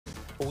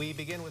We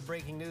begin with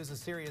breaking news. A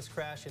serious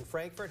crash in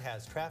Frankfort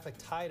has traffic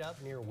tied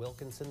up near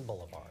Wilkinson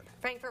Blvd.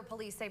 Frankfort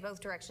Police say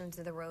both directions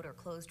of the road are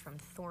closed from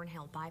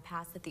Thornhill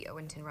Bypass at the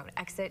Owenton Road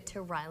exit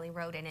to Riley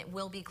Road, and it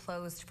will be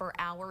closed for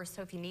hours.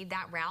 So if you need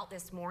that route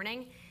this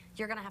morning,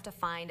 you're going to have to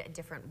find a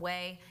different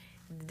way.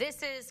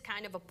 This is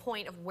kind of a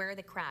point of where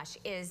the crash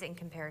is in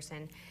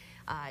comparison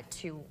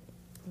to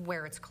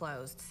where it's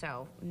closed.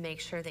 So make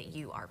sure that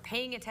you are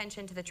paying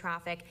attention to the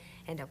traffic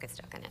and don't get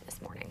stuck in it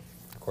this morning.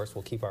 Of course,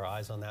 we'll keep our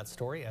eyes on that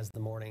story as the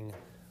morning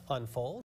unfolds.